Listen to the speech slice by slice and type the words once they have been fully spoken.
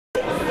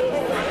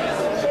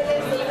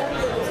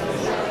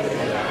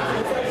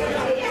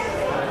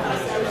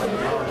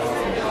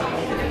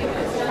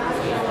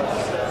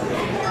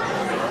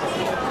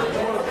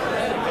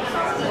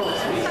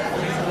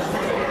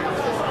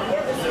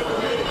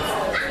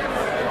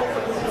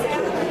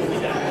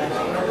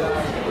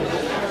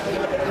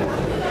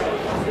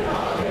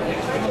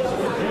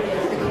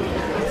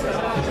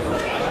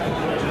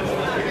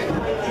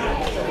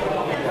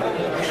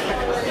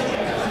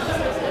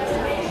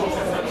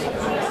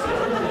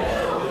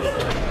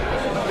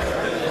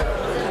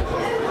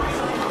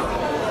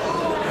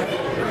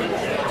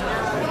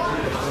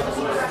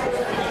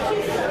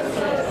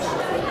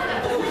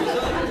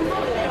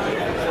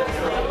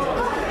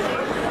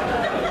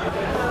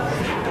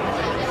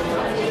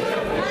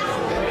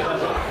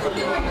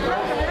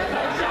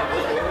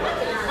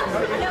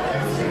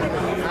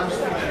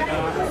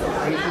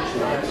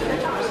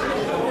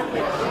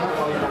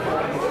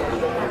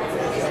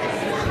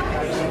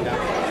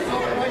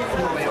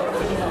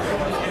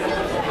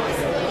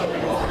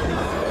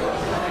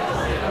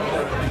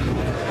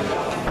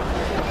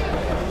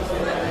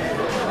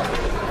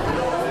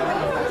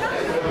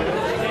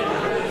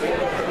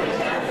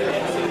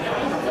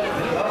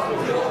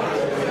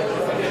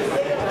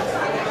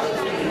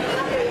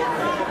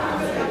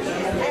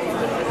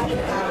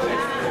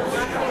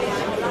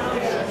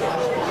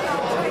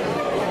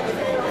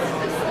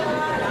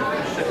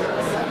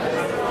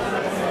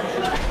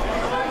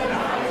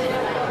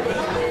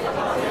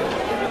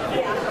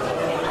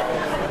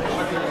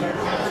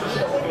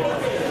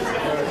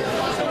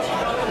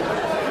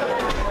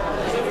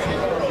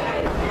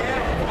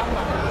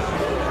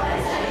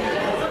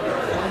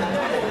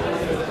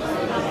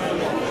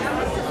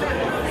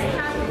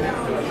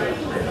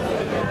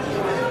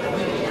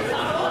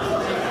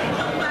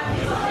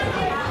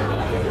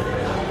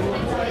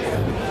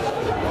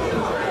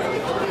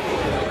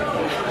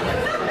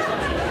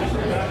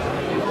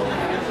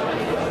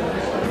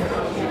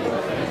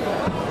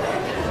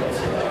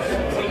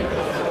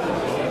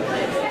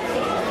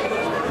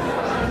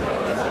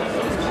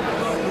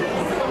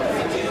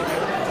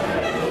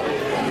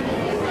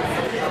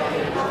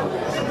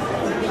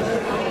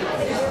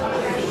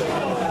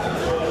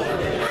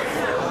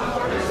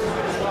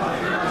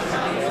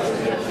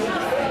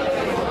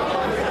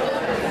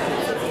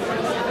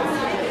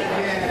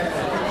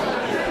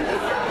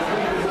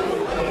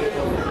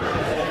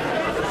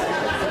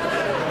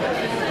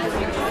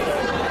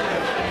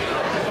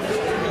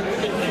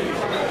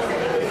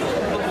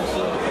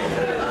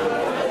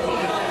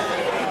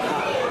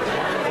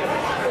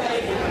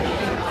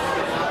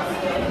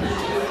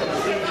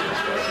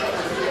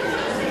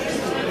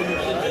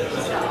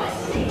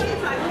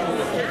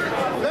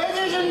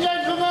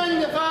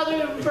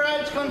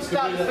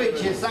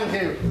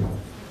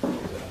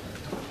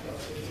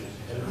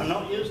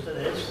not used to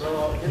this,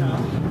 so, you know.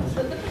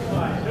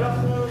 Right, good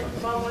afternoon,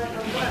 family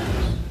and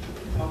friends.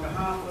 On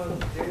behalf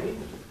of Jimmy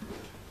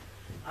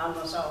and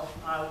myself,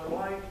 I would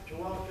like to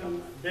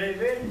welcome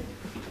David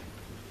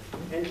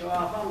into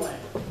our family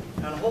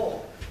and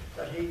hope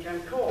that he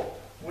can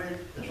cope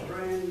with the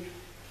strange...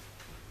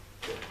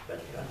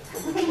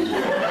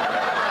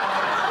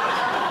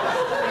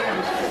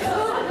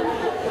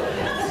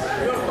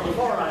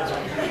 Before I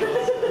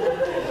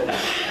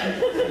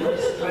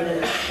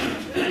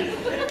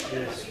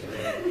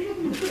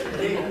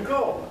He can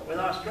cope with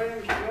our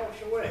strange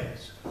Yorkshire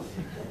ways.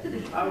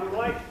 I would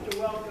like to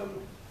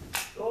welcome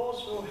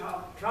those who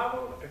have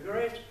travelled a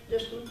great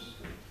distance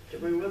to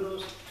be with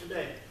us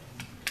today,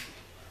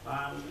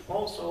 and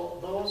also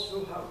those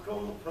who have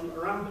come from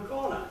around the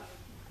corner.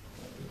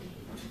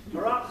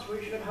 Perhaps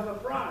we should have a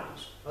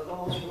prize for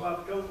those who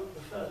have come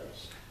the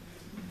furthest.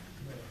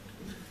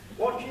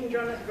 Watching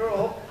Janet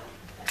grow up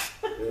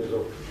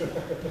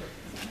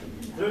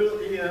through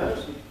the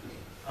years,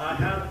 I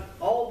had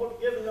all but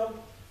given up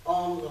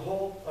on the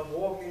hope of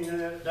walking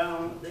her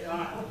down the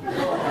aisle.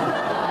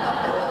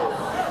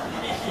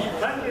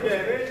 Thank you,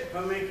 David,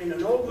 for making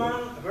an old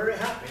man very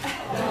happy.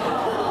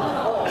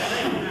 Or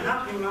making a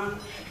happy man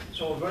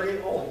so very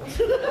old.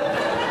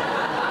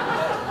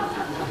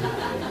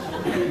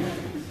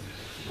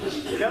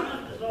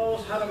 Janet has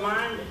always had a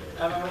mind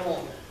of her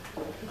own,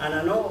 and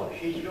I know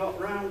she's got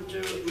round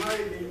to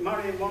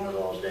marrying one of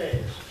those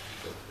days.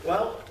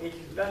 Well, it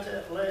is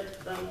better late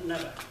than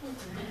never.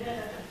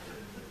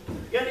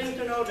 Getting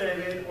to know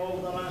David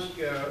over the last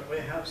year, we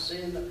have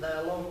seen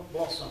their love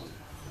blossom,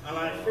 and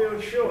I feel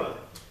sure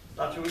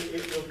that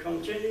it will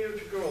continue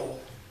to grow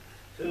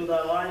through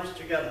their lives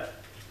together.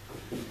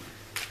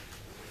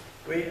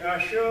 We are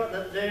sure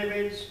that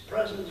David's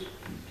patience,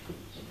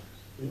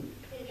 and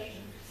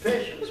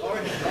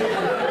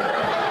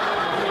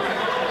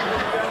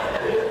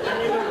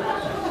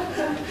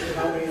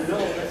we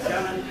know that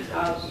Janet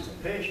has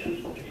patience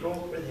to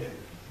cope with him.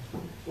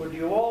 Would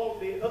you all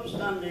be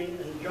upstanding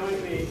and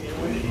join me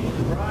in wishing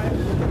the bride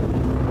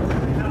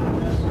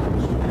happiness?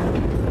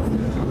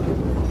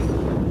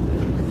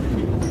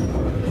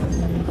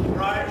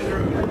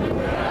 Bridegroom.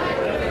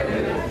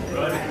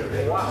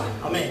 Wow,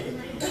 amazing.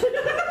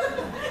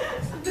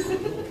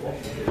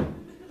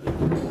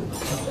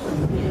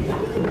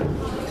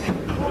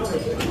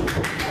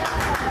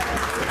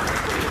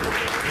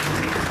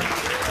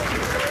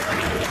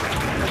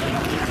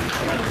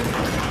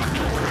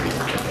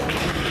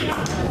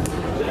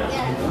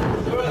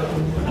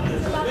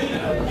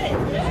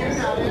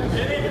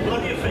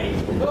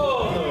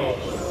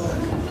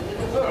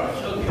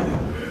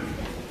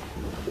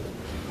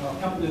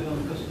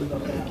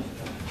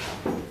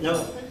 No.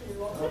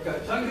 Okay,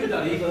 thank you,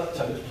 Danny, for that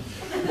toast.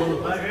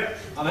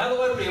 And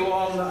hello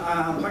everyone,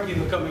 and thank you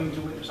for coming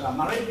to witness our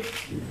marriage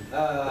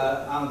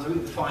and to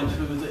eat the fine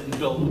food that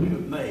Indulge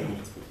have made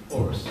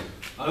for us.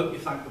 I hope you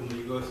thank them when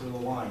you go through the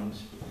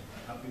lines.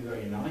 That'd be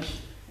very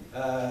nice.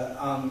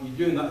 And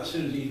you're doing that as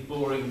soon as these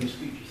boring and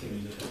speechy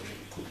things are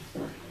finished.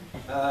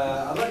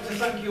 I'd like to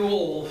thank you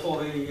all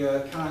for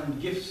the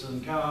kind gifts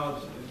and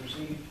cards that we've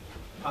received,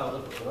 piled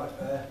up at the back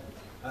there.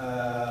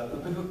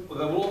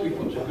 They will all be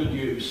put to good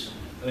use,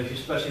 and if you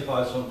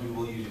specify something,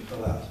 we'll use it for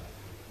that.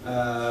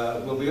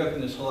 We'll be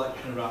opening the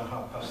selection around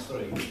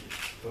 3:30,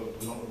 but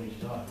we're not running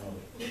to time, are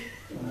we?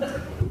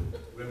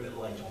 We're a bit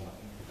late on that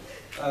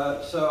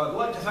one. So I'd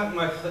like to thank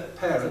my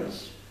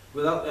parents.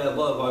 Without their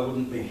love, I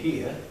wouldn't be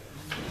here.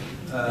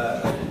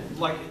 I'd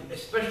like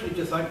especially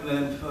to thank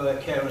them for their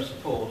care and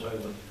support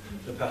over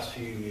the past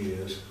few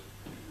years.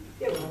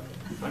 You're welcome.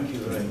 Thank you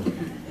very much.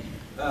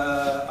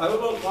 I would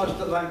also like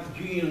to thank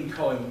Jean and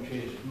Colin, which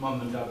is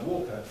Mum and Dad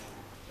Walker.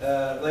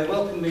 They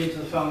welcomed me into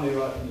the family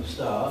right from the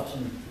start,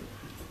 and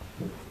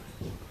it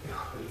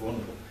was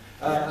wonderful.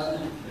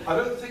 I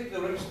don't think they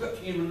were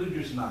expecting a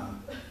religious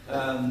man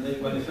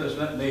when they first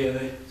met me, and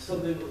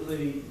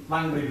the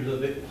language was a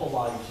bit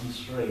polite and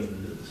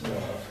strained at the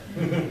start.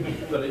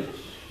 But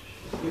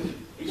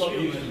it's got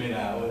used to me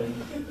now, and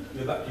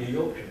we're back to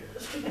Yorkshire.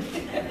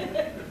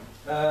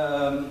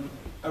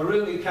 I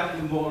really count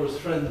them more as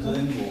friends than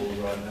in-laws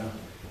right now.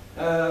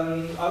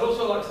 I'd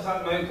also like to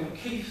thank my Uncle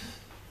Keith,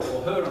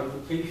 or her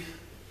Uncle Keith.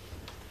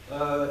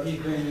 He's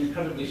been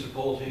incredibly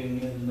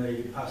supporting in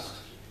the past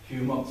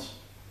few months.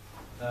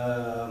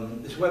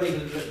 This wedding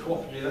has been a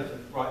cooperative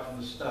effort right from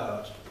the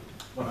start,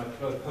 when I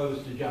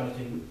proposed to Janet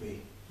in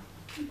Whitby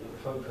at the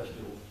folk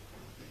festival.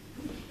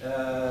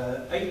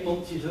 8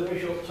 months is a very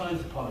short time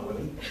to plan a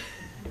wedding.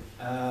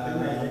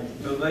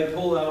 But they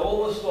pulled out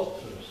all the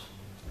stops for us.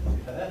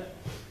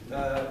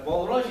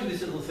 While writing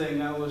this little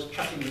thing, I was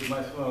chatting with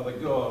my father,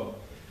 Gordon,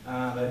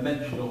 and I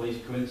mentioned all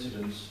these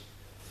coincidences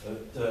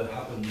that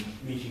happened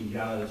meeting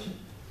Janet,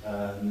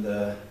 and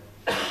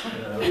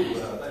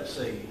let's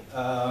see.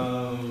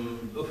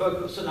 The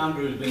folk at St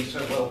Andrews being so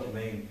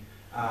welcoming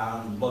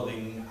and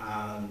loving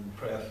and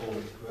prayerful,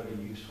 very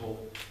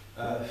useful.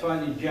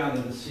 Finding Jan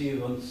in the sea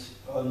of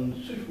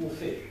unsuitable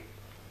fish.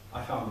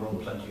 I found her on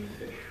plenty of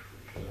fish,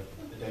 which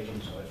was a dating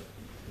site.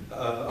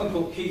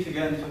 Uncle Keith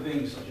again for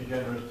being such a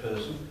generous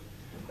person.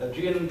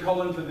 Jean and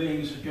Colin for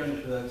being so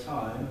generous with their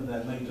time and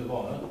their maids of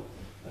honour.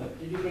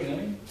 Did you bring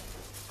any?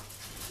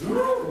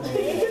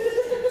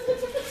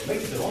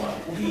 Maids of honour?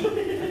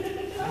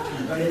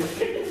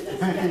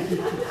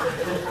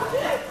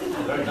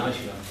 Very nice,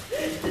 you know.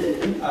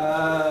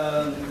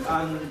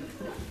 And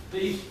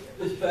this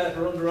pair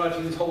for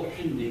underwriting this whole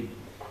shindig.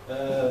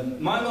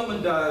 My mum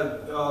and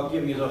dad are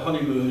giving us a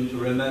honeymoon to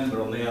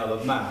remember on the Isle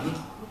of Man.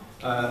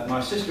 My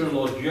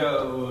sister-in-law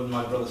Jo and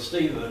my brother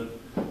Stephen,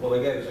 well,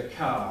 they gave us a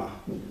car,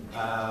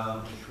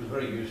 which was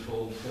very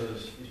useful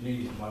because it's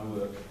needed for my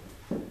work.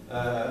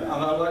 And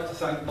I'd like to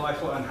thank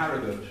Lifeline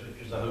Harrogate,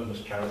 which is a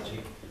homeless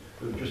charity,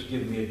 who've just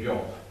given me a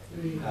job.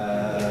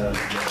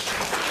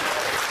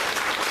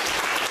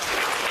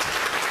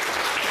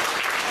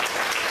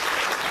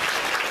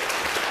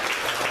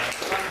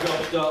 That job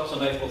starts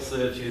on April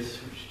 30th, which is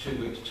 2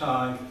 weeks'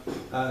 time,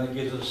 and it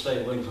gives us a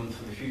stable income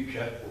for the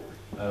future.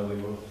 We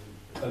were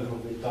a little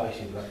bit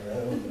dicey back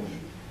there, weren't we?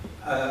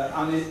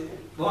 And it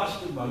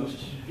last and most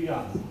is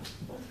Jan,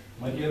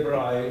 my dear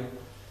bride,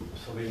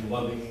 for being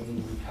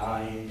loving,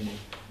 kind,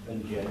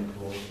 and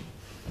gentle,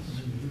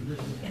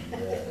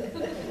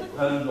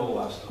 and all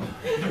that stuff.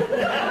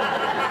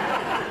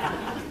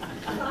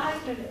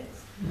 5 minutes.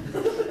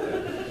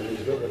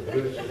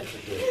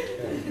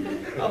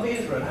 I'll be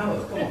here for an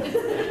hour, come on.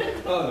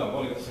 Oh no, I've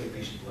only got 3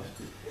 pieces left.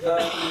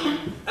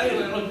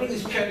 Anyway, when I bring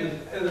this check of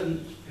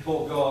evidence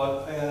before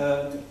God,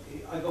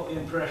 I got the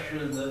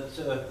impression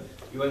that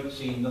you ain't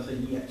seen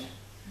nothing yet.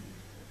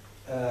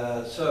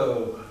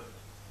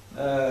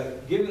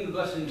 Given the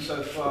blessings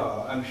so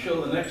far, I'm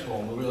sure the next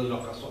one will really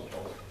knock us off.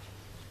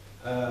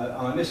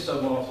 And I missed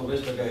someone off the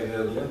list I gave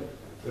earlier.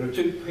 There are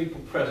 2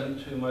 people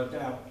present whom I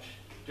doubt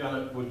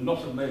Janet would not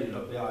have made it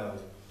up the aisle,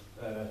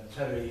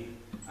 Terry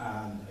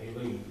and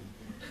Aileen.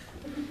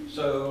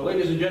 So,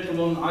 ladies and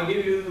gentlemen, I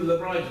give you the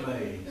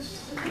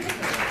bridesmaids.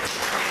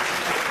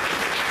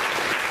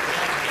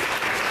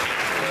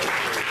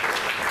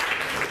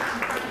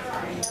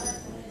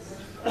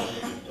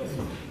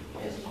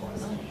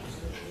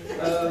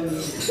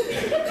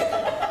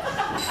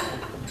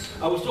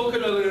 I was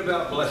talking earlier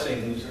about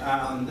blessings,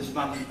 and this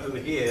man over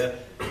here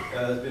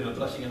has been a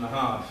blessing and a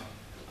half.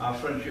 Our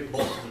friendship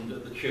blossomed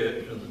at the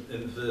church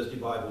in the Thursday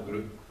Bible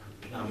group,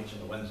 which now meets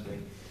on a Wednesday.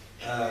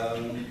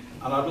 And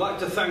I'd like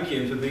to thank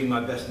him for being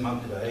my best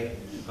man today,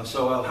 and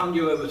so I'll hand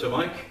you over to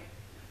Mike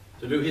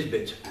to do his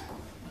bit.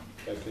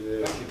 Thank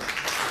you. Thank you.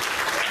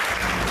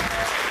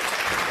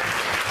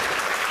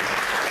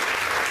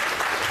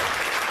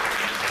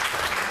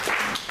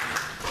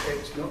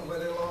 It's not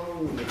very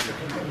long.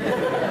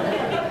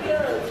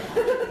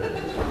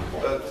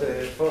 But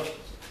first,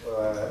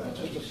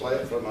 just a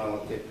slight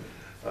formality.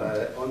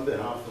 On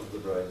behalf of the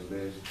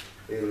bridesmaids,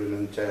 Aileen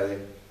and Terry,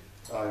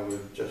 I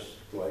would just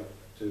like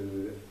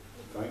to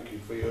thank you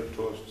for your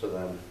toast to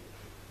them.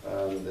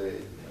 And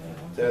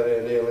Terry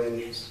and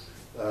Aileen,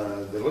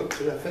 they look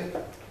terrific,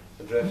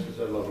 the dresses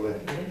are lovely,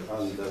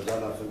 and they've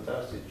done a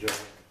fantastic job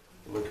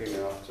looking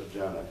after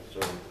Janet. So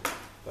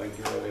thank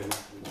you very much.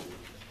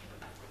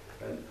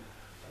 And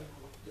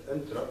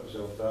interrupt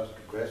myself to ask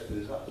a question.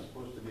 Is that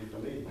supposed to be for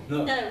me?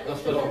 No,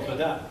 that's belongs for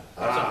Dan.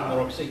 That's up in the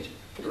wrong seat.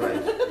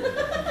 Right.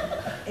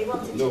 He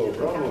wanted No to do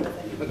problem. the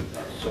camera thing.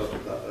 I'll sort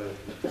that out.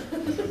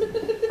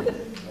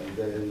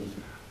 And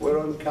we're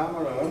on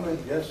camera, aren't we?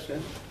 Yes,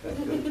 yes. That's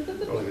good.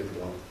 Probably good to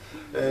know.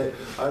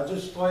 I'd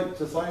just like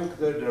to thank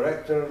the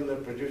director and the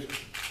producer.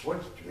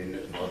 What do you mean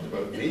it's not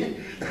about me?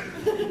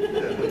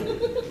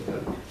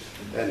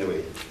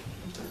 Anyway,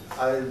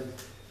 I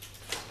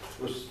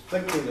was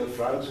thinking that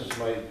Francis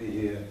might be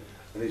here,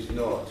 and he's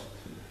not.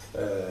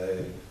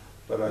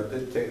 But I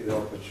did take the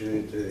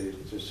opportunity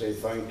to say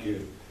thank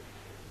you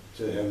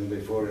to him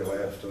before he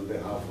left on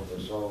behalf of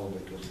us all,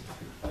 because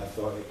I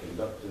thought he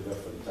conducted a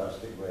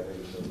fantastic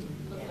wedding. So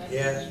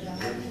Yes.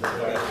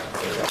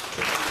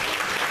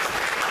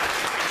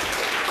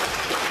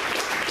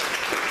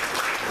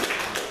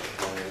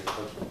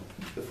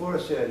 Before I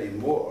say any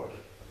more,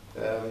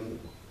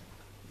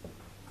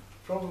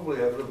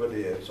 probably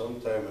everybody at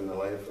some time in their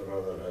life or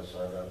other has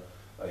had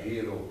a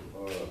hero,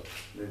 or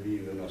maybe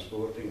even a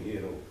sporting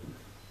hero.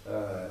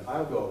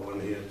 I've got one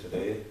here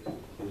today.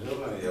 He's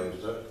only a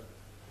youngster.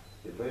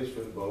 He plays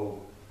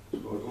football,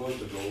 scored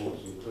loads of goals,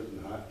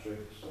 including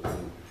hat-tricks,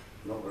 and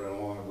not very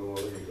long ago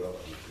he got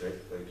a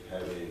great big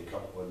heavy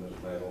cup winner's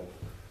medal.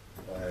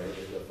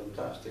 He's a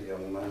fantastic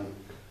young man,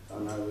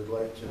 and I would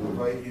like to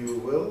invite you,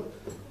 Will,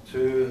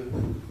 to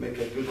make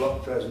a good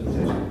luck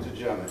presentation to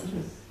Janet.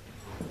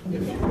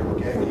 If you can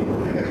get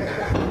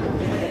here.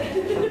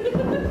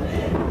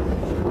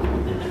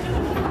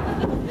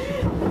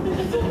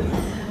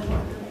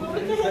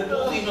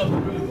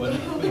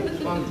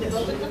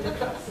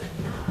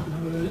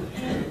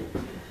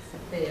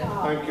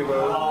 Thank you,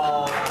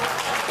 Will.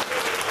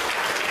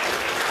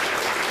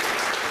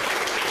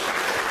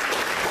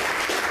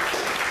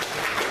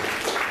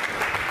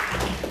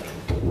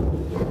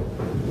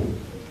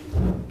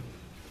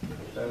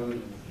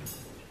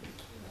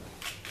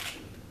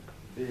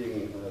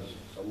 Being, as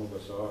some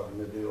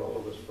everybody, all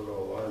of us for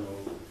all I know,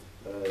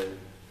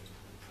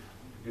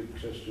 good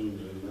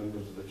Christians and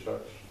members of the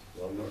church.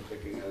 Well, I'm not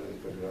taking anything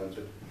for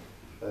granted.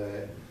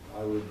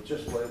 I would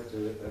just like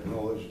to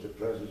acknowledge the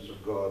presence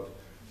of God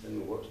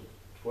in what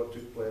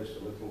took place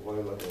a little while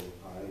ago.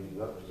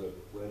 That was the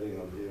wedding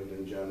of David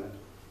and Janet.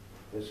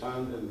 His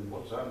hand in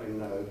what's happening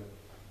now,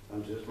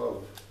 and his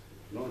love,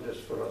 not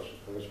just for us,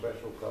 for a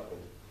special couple,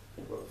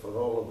 but for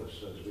all of us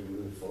as we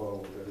move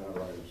forward in our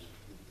lives.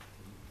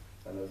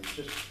 And it's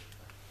just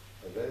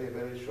a very,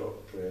 very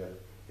short prayer.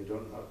 You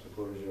don't have to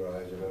close your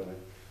eyes around it.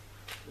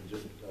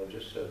 I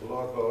just said,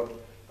 Lord God,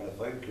 I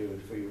thank you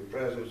for your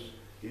presence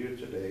here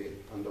today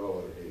and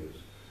all our days.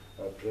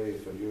 I pray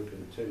for your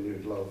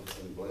continued love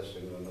and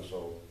blessing on us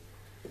all.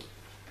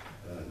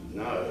 And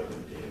now,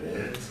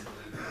 David,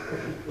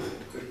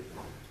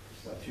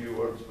 a few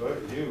words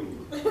about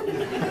you.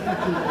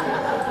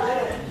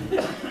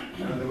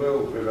 And they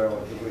will be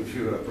relatively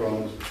few, I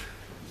promise.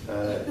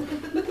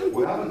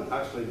 We haven't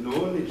actually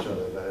known each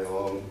other very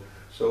long,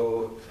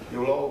 so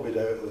you'll all be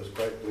doubtless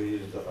quite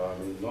pleased that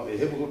I'm not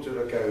able to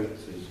recount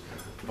his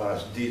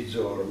past deeds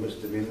or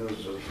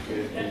misdemeanours or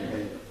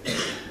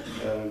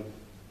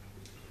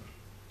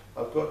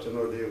I've got to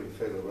know David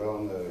fairly well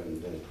now,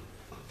 and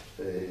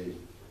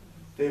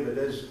David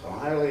is a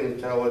highly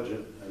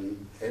intelligent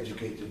and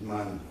educated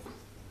man.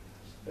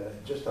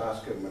 Just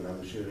ask him and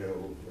I'm sure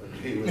he'll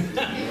agree with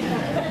you.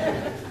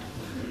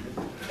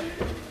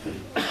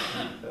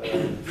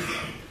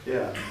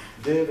 Yeah,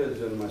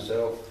 David and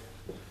myself,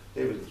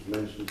 David's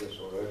mentioned this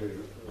already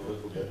a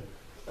little bit,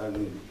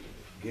 and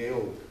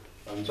Gail,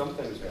 and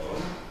sometimes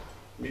Helen,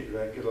 meet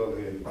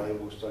regularly in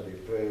Bible study,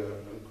 prayer,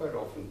 and quite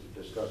often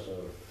to discuss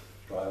our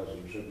trials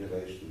and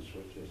tribulations,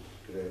 which is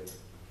great.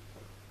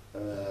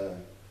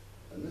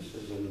 And this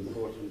is an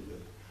important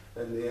bit.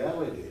 In the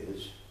early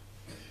days,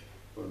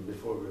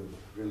 before we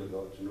really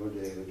got to know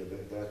David a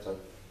bit better,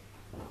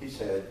 he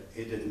said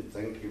he didn't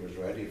think he was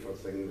ready for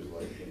things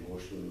like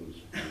emotions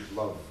and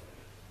love.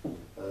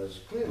 As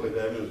clearly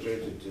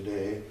demonstrated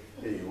today,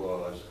 he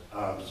was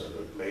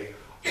absolutely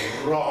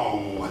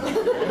wrong.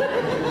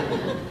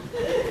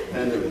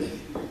 Anyway,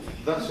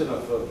 that's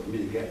enough of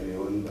me getting my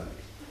own back.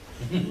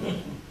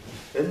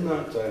 In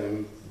that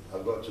time, I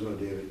got to know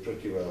David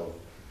pretty well,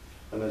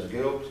 and as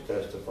Gail could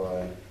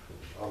testify,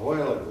 a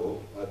while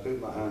ago, I put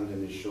my hand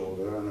in his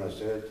shoulder and I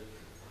said,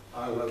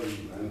 I love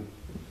you, man.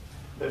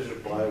 His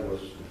reply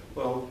was,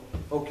 well,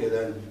 okay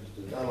then,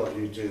 I love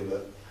you too,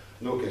 but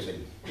no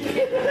kissing.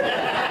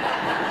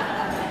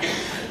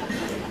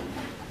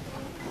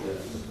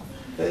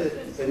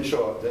 In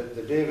short,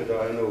 the David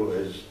I know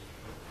is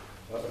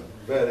a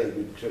very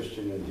good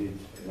Christian indeed,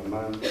 and a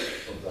man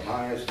of the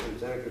highest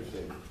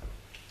integrity,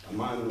 a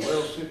man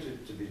well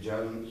suited to be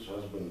Janet's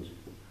husband,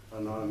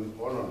 and I'm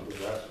honoured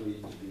to ask me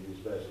to be his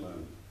best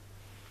man.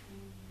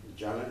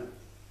 Janet,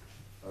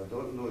 I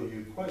don't know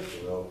you quite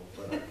so well,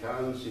 but I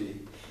can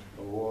see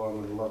a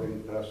warm and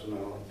loving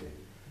personality,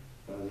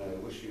 and I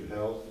wish you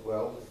health,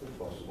 wealth, if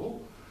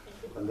possible,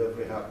 and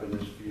every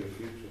happiness for your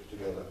future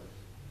together.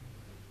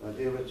 Now,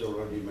 David's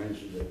already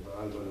mentioned it, but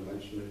I'm going to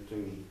mention it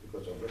too,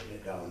 because I've written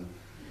it down.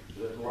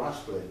 That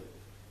lastly,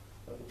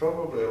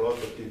 probably a lot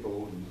of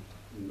people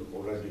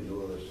already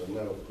know this, and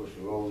now, of course,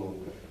 you all know,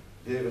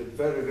 David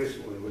very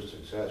recently was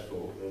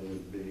successful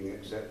in being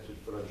accepted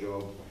for a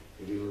job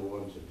he really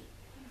wanted.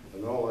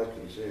 And all I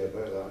can say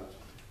about that,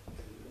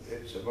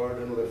 it's a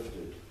burden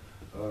lifted.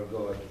 Our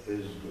God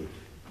is good.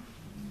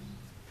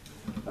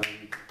 And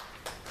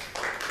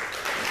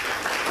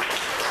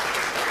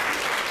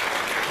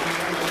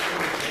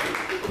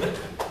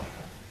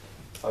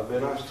I've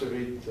been asked to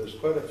read, there's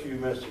quite a few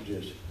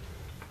messages.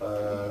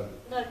 No,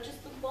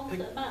 just the ones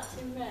that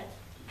Martin read.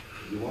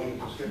 You want me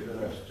to skip the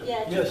rest?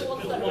 Yeah, just Yes, the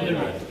ones just that one were in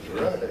read.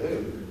 Right,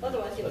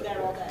 Otherwise you'll be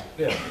there all day.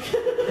 Yeah.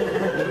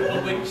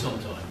 A week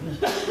sometimes.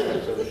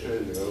 so I'm sure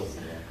you will.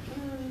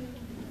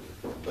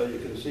 But you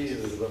can see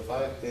there's about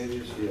 5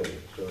 pages here,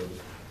 so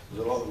there's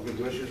a lot of good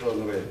wishes on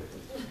the way.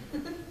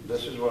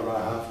 This is one I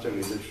have to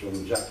read. It's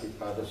from Jackie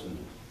Paddison.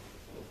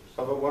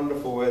 Have a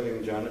wonderful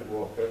wedding, Janet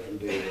Walker and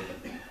David.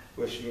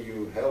 Wishing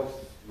you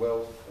health,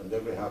 wealth and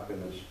every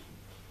happiness.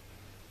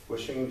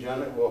 Wishing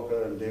Janet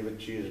Walker and David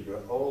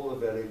Cheeseborough all the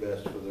very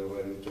best for their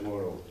wedding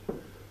tomorrow.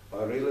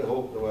 I really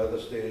hope the weather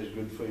stays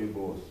good for you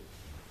both.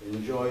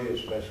 Enjoy your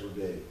special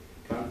day.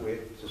 Can't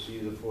wait to see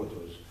the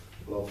photos.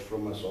 Love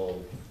from us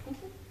all.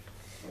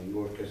 And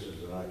more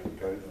kisses than I can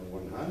count on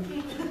one hand.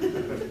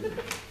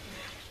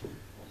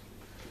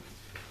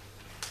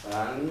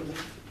 And,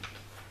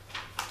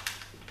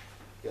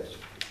 yes,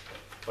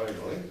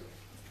 finally,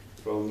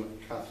 from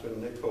Catherine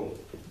Nichol.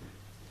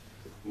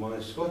 My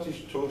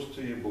Scottish toast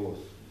to you both.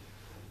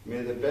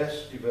 May the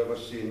best you've ever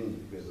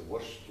seen be the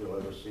worst you'll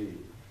ever see.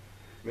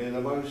 May the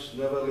mouse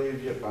never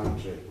leave your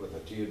pantry with a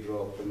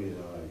teardrop in his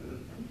eye.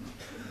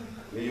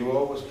 May you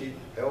always keep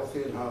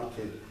healthy and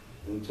hearty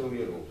until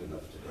you're old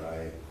enough to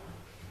cry.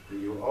 May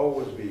you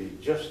always be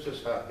just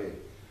as happy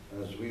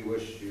as we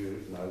wish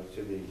you now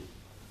to be.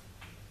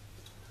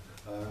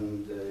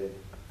 And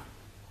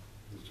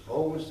It's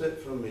almost it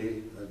from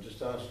me. I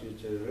just ask you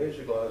to raise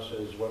your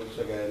glasses once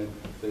again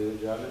to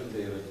Jan and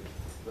David,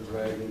 the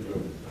bride and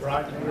groom.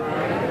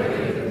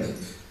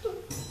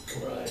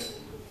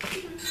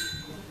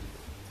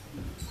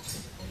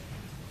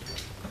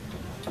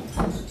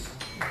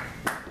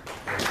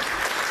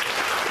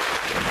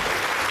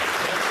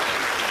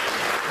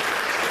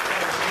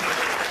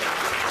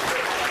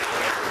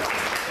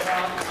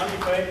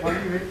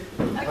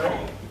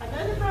 Okay, I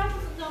know the bride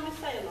doesn't normally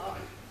say a lot,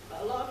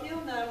 but a lot of you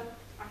will know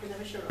I can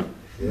never shut up.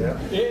 Yeah.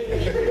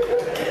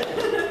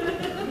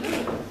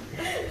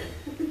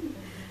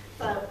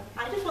 So,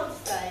 I just want to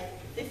say,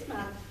 this man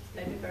has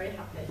made me very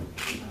happy.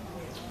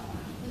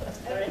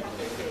 Very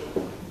happy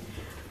indeed.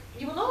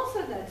 You will also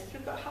notice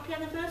we've got happy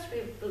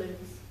anniversary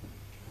balloons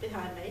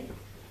behind me.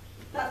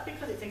 That's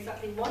because it's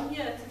exactly 1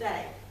 year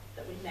today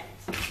that we met.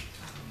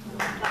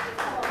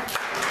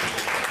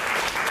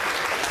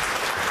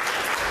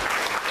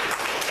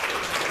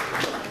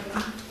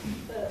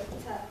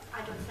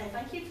 I want to say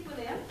thank you to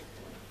William,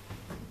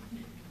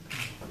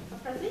 our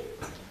president.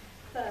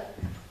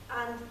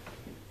 And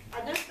I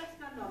know the best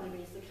man normally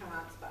reads the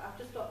cards, but I've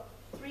just got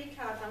 3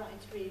 cards I want you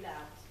to read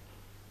out.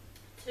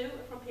 2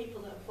 are from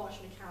people that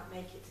unfortunately can't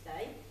make it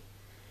today,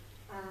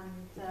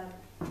 and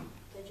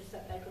they just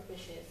sent their good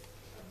wishes.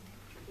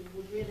 We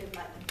would really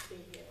like them to be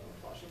here, but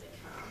unfortunately they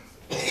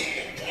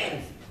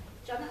can't.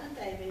 Janet and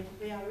David,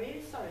 we are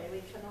really sorry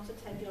we cannot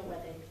attend your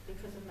wedding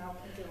because of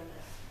Malcolm's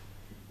illness.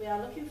 We are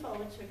looking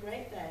forward to a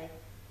great day.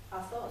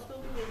 Our thoughts will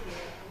be with you,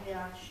 and we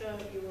are sure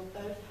you will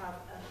both have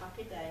a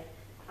happy day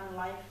and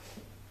life.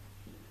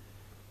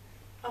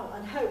 Oh,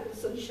 and hope the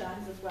sun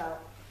shines as well.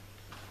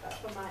 That's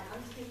from my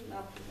Anthony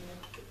Malcolm.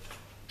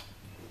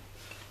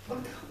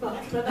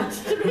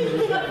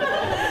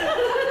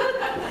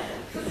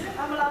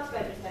 I'm allowed to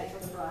make mistakes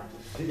on the bride.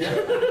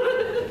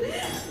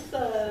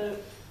 So,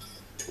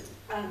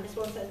 this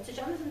one says, to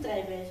Jonathan and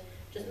David,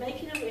 just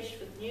making a wish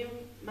for the new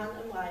man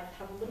and wife to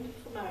have a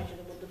wonderful marriage and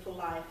a wonderful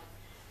life.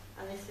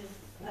 And this is,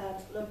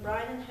 love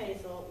Brian and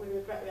Hazel, we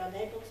regret we are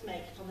unable to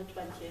make it on the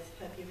 20th.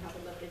 Hope you have a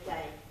lovely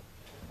day.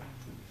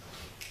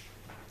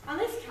 And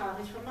this card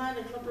is from my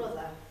little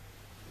brother,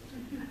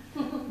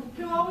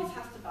 who always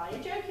has to buy a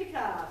jokey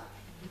card.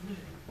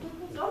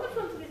 So on the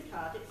front of his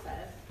card it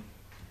says,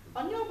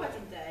 on your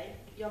wedding day,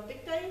 your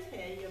big day is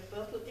here, you have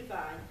both looked